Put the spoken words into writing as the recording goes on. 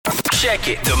Check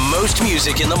it. The most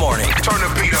music in the morning. Turn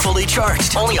the beat up. Fully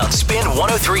charged. Only on Spin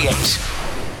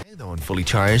 103.8. Though on Fully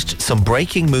Charged, some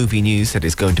breaking movie news that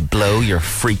is going to blow your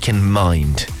freaking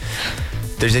mind.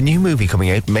 There's a new movie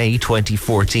coming out May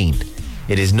 2014.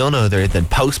 It is none other than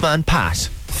Postman Pat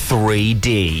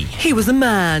 3D. He was a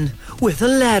man with a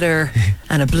letter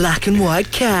and a black and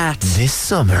white cat. This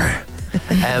summer.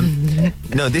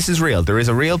 No, this is real. There is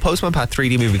a real Postman Pat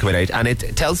 3D movie coming out, and it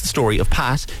tells the story of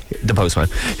Pat, the postman,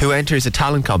 who enters a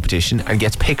talent competition and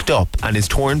gets picked up and is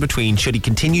torn between should he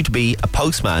continue to be a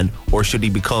postman or should he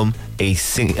become a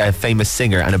famous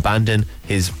singer and abandon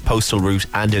his postal route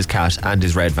and his cat and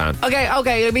his red van. Okay, I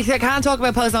can't talk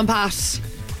about Postman Pat,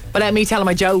 but let me tell him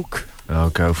a joke. Oh,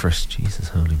 go first. Jesus,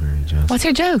 Holy Mary, Joseph. What's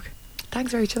your joke?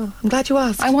 Thanks, Rachel. I'm glad you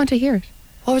asked. I want to hear it.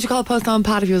 What would you call Postman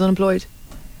Pat if he was unemployed?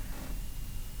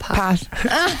 Pat.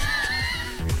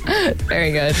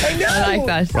 Very good. I like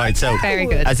that. Right, so very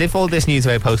good. As if all this news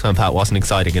about Postman Pat wasn't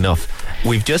exciting enough,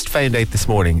 we've just found out this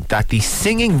morning that the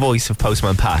singing voice of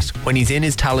Postman Pat, when he's in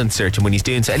his talent search and when he's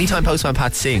doing so, anytime Postman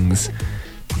Pat sings,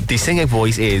 the singing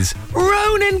voice is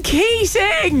Ronan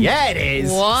Keating. Yeah, it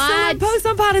is. What? So when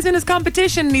Postman Pat is in his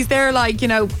competition and he's there, like, you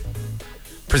know,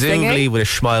 presumably singing, with a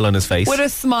smile on his face. with a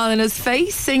smile on his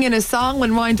face, singing a song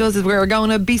when Ryan does is "We're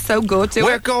gonna be so good to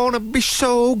We're it." gonna be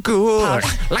so good,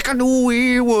 like I knew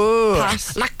we would,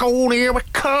 Pat. like only we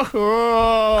could.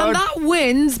 And that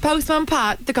wins Postman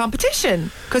Pat the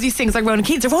competition because he sings like Ronan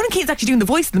Keating. So Ronan Keating's actually doing the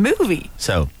voice in the movie.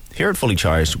 So here at Fully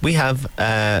Charged, we have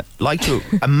like to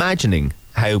imagining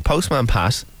how Postman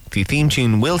Pat, the theme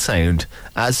tune, will sound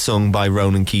as sung by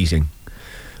Ronan Keating.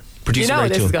 Producer You know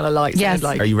Rachel, this is gonna like. Yes.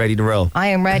 Like. are you ready to roll? I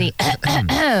am ready.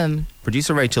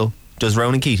 Producer Rachel does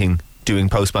Ronan Keating doing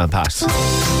Postman Pat.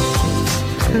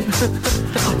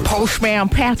 Postman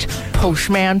Pat,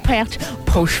 Postman Pat,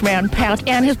 Postman Pat,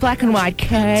 and his black and white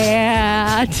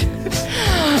cat.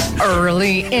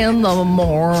 Early in the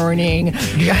morning,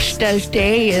 just as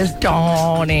day is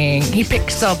dawning, he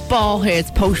picks up all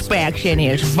his post bags in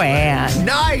his van.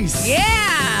 Nice!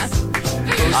 Yeah!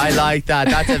 I like that.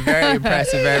 That's a very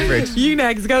impressive effort. You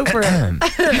next, go for it.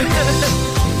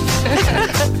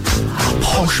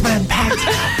 Postman Pat,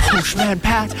 Postman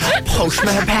Pat,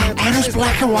 Postman Pat, and his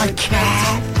black and white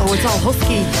cat. Oh, it's all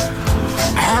husky.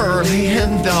 Early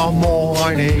in the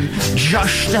morning,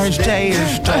 just as day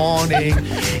is dawning,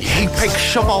 he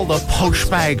picks up all the post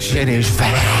bags in his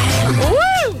van.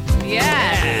 Woo!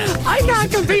 Yeah! I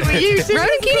can't compete with you two. Ronan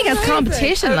Keating has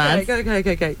competition, lads.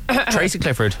 Okay. Tracy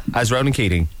Clifford as Ronan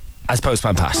Keating as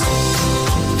Postman Pat.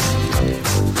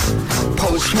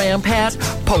 Postman Pat,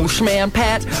 Postman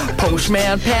Pat,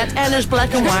 Postman Pat, and his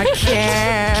black and white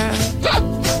cat.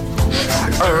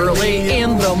 Early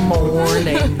in the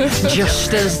morning,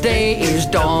 just as day is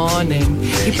dawning,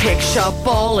 he picks up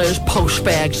all his post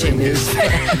bags in his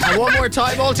van. And one more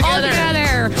time all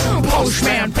together.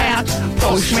 Postman Pat,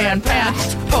 Postman Pat,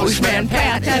 Postman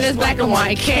Pat, and his black and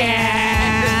white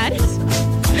cat.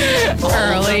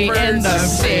 Early in the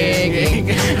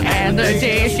singing, and the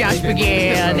day's just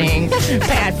beginning.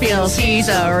 Pat feels he's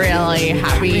a really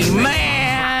happy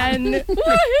man.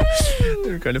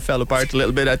 It kind of fell apart a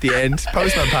little bit at the end.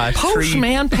 Postman Pat.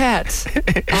 Postman Pat.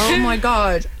 Oh my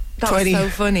God. That was so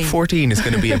funny. 2014 is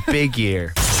going to be a big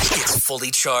year. It's Fully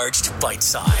Charged Bite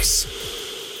Size.